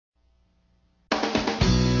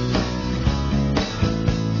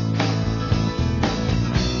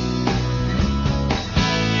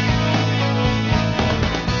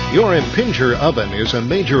Your Impinger oven is a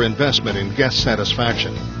major investment in guest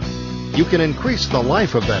satisfaction. You can increase the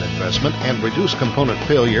life of that investment and reduce component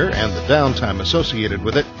failure and the downtime associated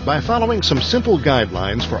with it by following some simple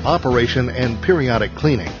guidelines for operation and periodic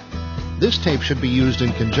cleaning. This tape should be used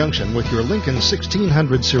in conjunction with your Lincoln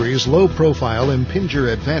 1600 series low-profile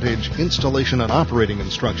Impinger Advantage installation and operating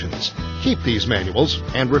instructions. Keep these manuals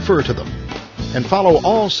and refer to them, and follow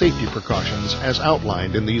all safety precautions as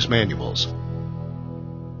outlined in these manuals.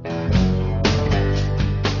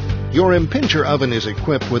 Your Impinger oven is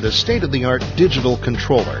equipped with a state-of-the-art digital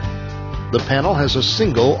controller. The panel has a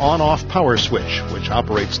single on-off power switch which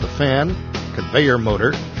operates the fan, conveyor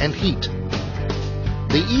motor, and heat.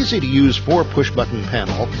 The easy-to-use 4-push-button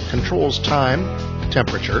panel controls time,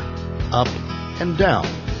 temperature, up, and down.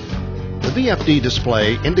 The VFD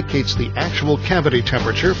display indicates the actual cavity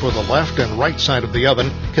temperature for the left and right side of the oven,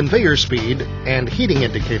 conveyor speed, and heating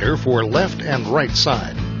indicator for left and right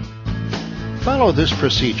side. Follow this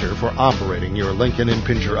procedure for operating your Lincoln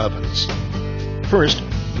Impinger ovens. First,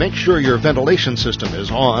 make sure your ventilation system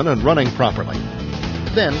is on and running properly.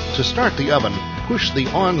 Then, to start the oven, push the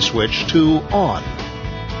on switch to on.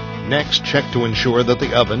 Next, check to ensure that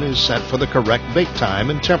the oven is set for the correct bake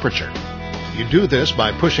time and temperature. You do this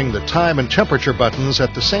by pushing the time and temperature buttons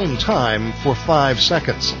at the same time for 5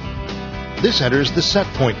 seconds. This enters the set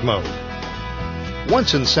point mode.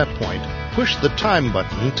 Once in set point, push the time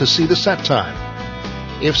button to see the set time.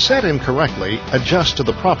 If set incorrectly, adjust to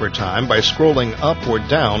the proper time by scrolling up or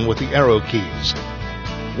down with the arrow keys.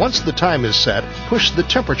 Once the time is set, push the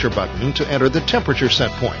temperature button to enter the temperature set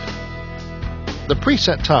point. The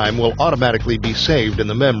preset time will automatically be saved in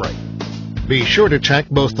the memory. Be sure to check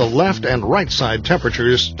both the left and right side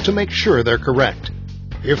temperatures to make sure they're correct.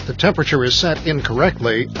 If the temperature is set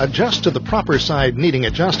incorrectly, adjust to the proper side needing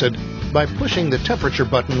adjusted by pushing the temperature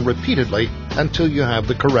button repeatedly until you have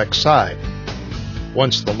the correct side.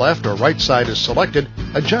 Once the left or right side is selected,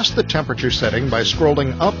 adjust the temperature setting by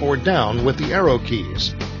scrolling up or down with the arrow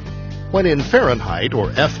keys. When in Fahrenheit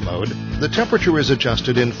or F mode, the temperature is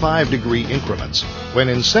adjusted in 5-degree increments. When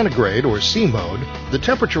in centigrade or C mode, the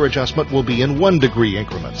temperature adjustment will be in 1-degree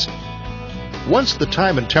increments. Once the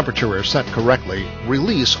time and temperature are set correctly,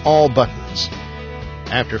 release all buttons.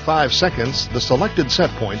 After 5 seconds, the selected set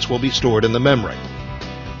points will be stored in the memory.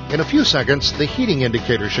 In a few seconds, the heating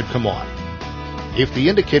indicator should come on. If the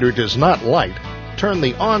indicator does not light, turn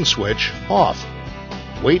the on switch off.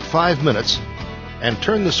 Wait 5 minutes and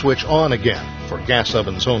turn the switch on again for gas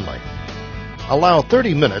ovens only. Allow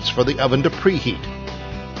 30 minutes for the oven to preheat.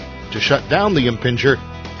 To shut down the Impinger,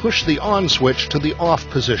 push the on switch to the off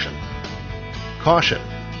position. Caution: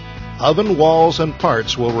 oven walls and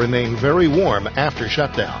parts will remain very warm after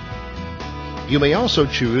shutdown. You may also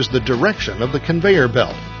choose the direction of the conveyor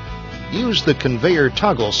belt. Use the conveyor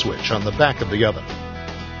toggle switch on the back of the oven.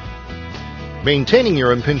 Maintaining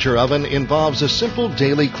your Impinger oven involves a simple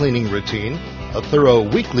daily cleaning routine, a thorough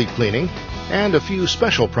weekly cleaning, and a few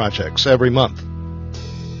special projects every month.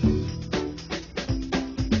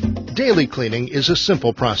 Daily cleaning is a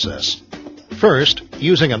simple process. First,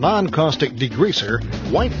 using a non-caustic degreaser,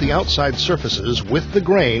 wipe the outside surfaces with the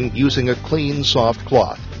grain using a clean, soft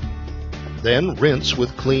cloth. Then rinse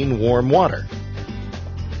with clean, warm water.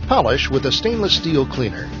 Polish with a stainless steel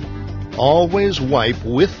cleaner. Always wipe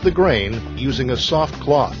with the grain using a soft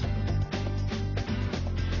cloth.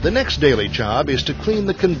 The next daily job is to clean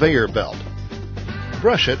the conveyor belt.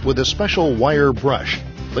 Brush it with a special wire brush,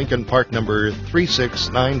 Lincoln part number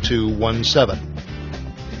 369217.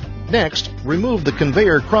 Next, remove the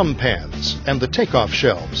conveyor crumb pans and the takeoff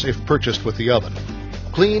shelves if purchased with the oven.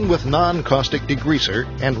 Clean with non-caustic degreaser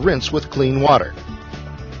and rinse with clean water.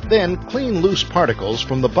 Then clean loose particles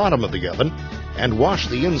from the bottom of the oven and wash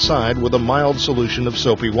the inside with a mild solution of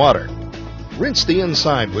soapy water. Rinse the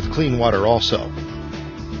inside with clean water also.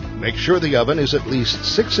 Make sure the oven is at least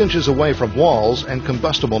 6 inches away from walls and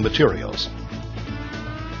combustible materials.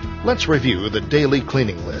 Let's review the daily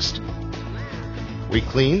cleaning list. We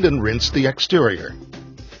cleaned and rinsed the exterior.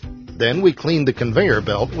 Then we cleaned the conveyor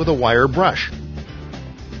belt with a wire brush.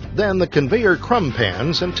 Then the conveyor crumb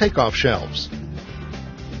pans and takeoff shelves.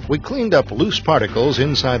 We cleaned up loose particles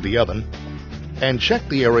inside the oven and checked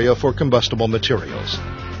the area for combustible materials.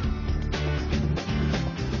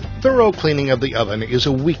 Thorough cleaning of the oven is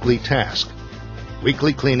a weekly task.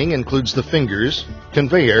 Weekly cleaning includes the fingers,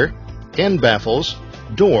 conveyor, end baffles,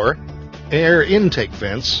 door, air intake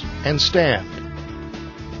vents, and stand.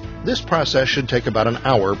 This process should take about an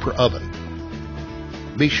hour per oven.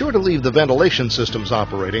 Be sure to leave the ventilation systems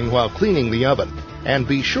operating while cleaning the oven, and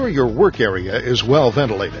be sure your work area is well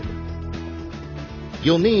ventilated.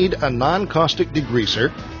 You'll need a non-caustic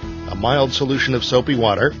degreaser, a mild solution of soapy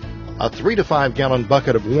water, a 3 to 5 gallon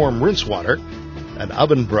bucket of warm rinse water, an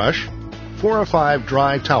oven brush, 4 or 5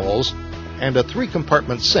 dry towels, and a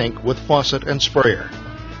 3-compartment sink with faucet and sprayer.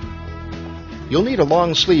 You'll need a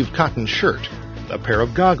long-sleeved cotton shirt, a pair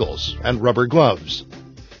of goggles, and rubber gloves.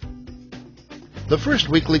 The first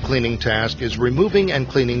weekly cleaning task is removing and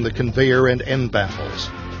cleaning the conveyor and end baffles.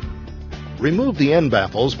 Remove the end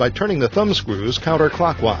baffles by turning the thumb screws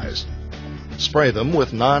counterclockwise. Spray them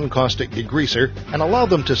with non-caustic degreaser and allow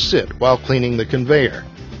them to sit while cleaning the conveyor.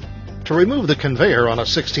 To remove the conveyor on a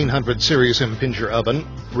 1600 series Impinger oven,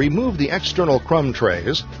 remove the external crumb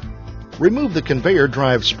trays. Remove the conveyor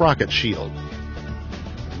drive sprocket shield.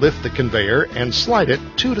 Lift the conveyor and slide it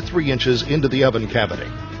 2 to 3 inches into the oven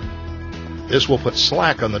cavity. This will put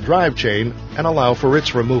slack on the drive chain and allow for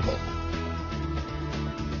its removal.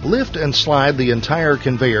 Lift and slide the entire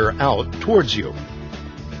conveyor out towards you.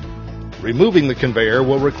 Removing the conveyor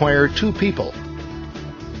will require 2 people.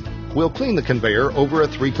 We'll clean the conveyor over a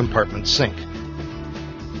 3-compartment sink.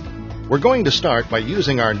 We're going to start by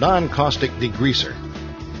using our non-caustic degreaser.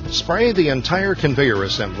 Spray the entire conveyor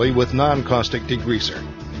assembly with non-caustic degreaser.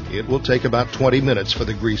 It will take about 20 minutes for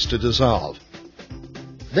the grease to dissolve.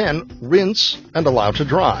 Then rinse and allow to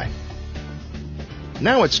dry.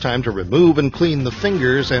 Now it's time to remove and clean the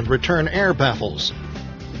fingers and return air baffles.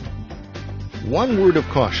 One word of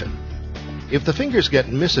caution. If the fingers get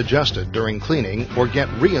misadjusted during cleaning or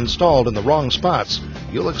get reinstalled in the wrong spots,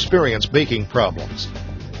 you'll experience baking problems.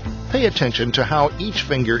 Pay attention to how each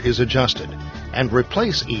finger is adjusted and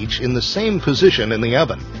replace each in the same position in the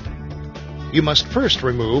oven. You must first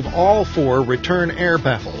remove all 4 return air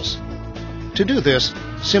baffles. To do this,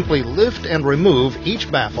 simply lift and remove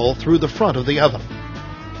each baffle through the front of the oven.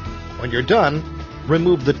 When you're done,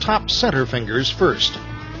 remove the top center fingers first.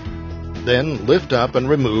 Then lift up and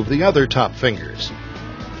remove the other top fingers.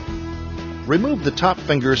 Remove the top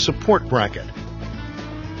finger support bracket.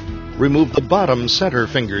 Remove the bottom center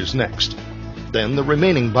fingers next, then the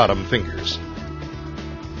remaining bottom fingers.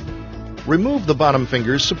 Remove the bottom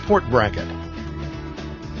finger's support bracket.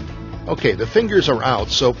 Okay, the fingers are out,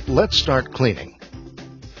 so let's start cleaning.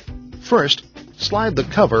 First, slide the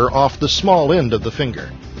cover off the small end of the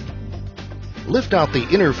finger. Lift out the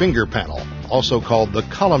inner finger panel, also called the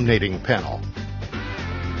columnating panel.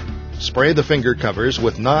 Spray the finger covers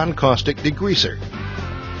with non-caustic degreaser.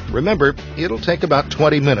 Remember, it'll take about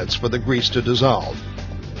 20 minutes for the grease to dissolve.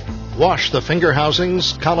 Wash the finger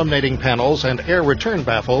housings, columnating panels, and air return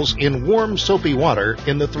baffles in warm soapy water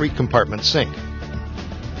in the 3-compartment sink.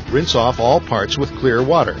 Rinse off all parts with clear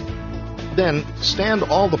water. Then stand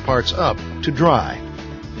all the parts up to dry.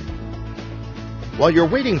 While you're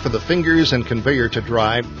waiting for the fingers and conveyor to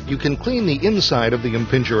dry, you can clean the inside of the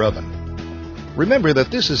Impinger oven. Remember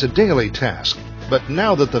that this is a daily task, but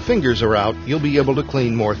now that the fingers are out, you'll be able to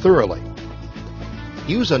clean more thoroughly.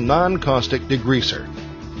 Use a non-caustic degreaser.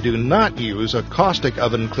 Do not use a caustic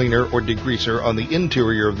oven cleaner or degreaser on the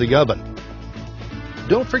interior of the oven.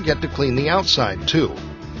 Don't forget to clean the outside too.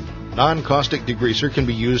 Non-caustic degreaser can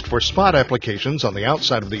be used for spot applications on the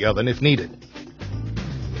outside of the oven if needed.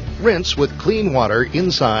 Rinse with clean water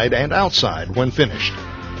inside and outside when finished.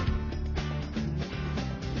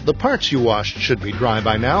 The parts you washed should be dry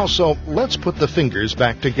by now, so let's put the fingers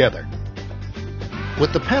back together.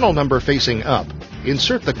 With the panel number facing up,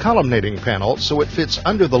 insert the columnating panel so it fits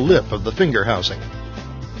under the lip of the finger housing.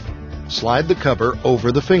 Slide the cover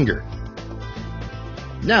over the finger.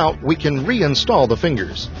 Now we can reinstall the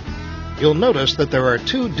fingers. You'll notice that there are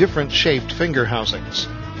 2 different shaped finger housings.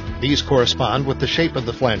 These correspond with the shape of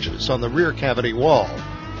the flanges on the rear cavity wall.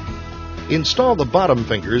 Install the bottom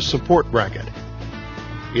finger's support bracket.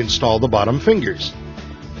 Install the bottom fingers.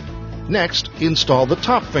 Next, install the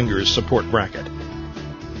top finger's support bracket.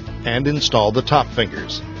 And install the top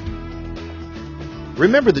fingers.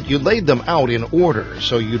 Remember that you laid them out in order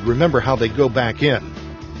so you'd remember how they go back in.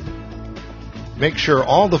 Make sure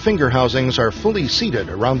all the finger housings are fully seated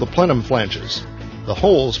around the plenum flanges. The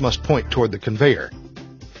holes must point toward the conveyor.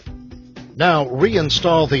 Now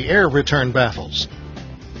reinstall the air return baffles.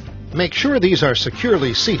 Make sure these are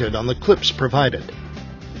securely seated on the clips provided.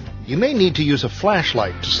 You may need to use a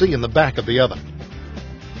flashlight to see in the back of the oven.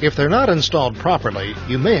 If they're not installed properly,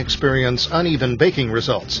 you may experience uneven baking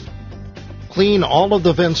results. Clean all of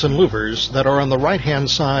the vents and louvers that are on the right-hand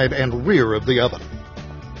side and rear of the oven.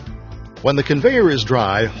 When the conveyor is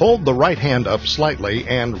dry, hold the right hand up slightly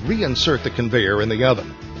and reinsert the conveyor in the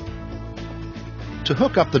oven. To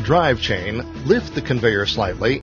hook up the drive chain, lift the conveyor slightly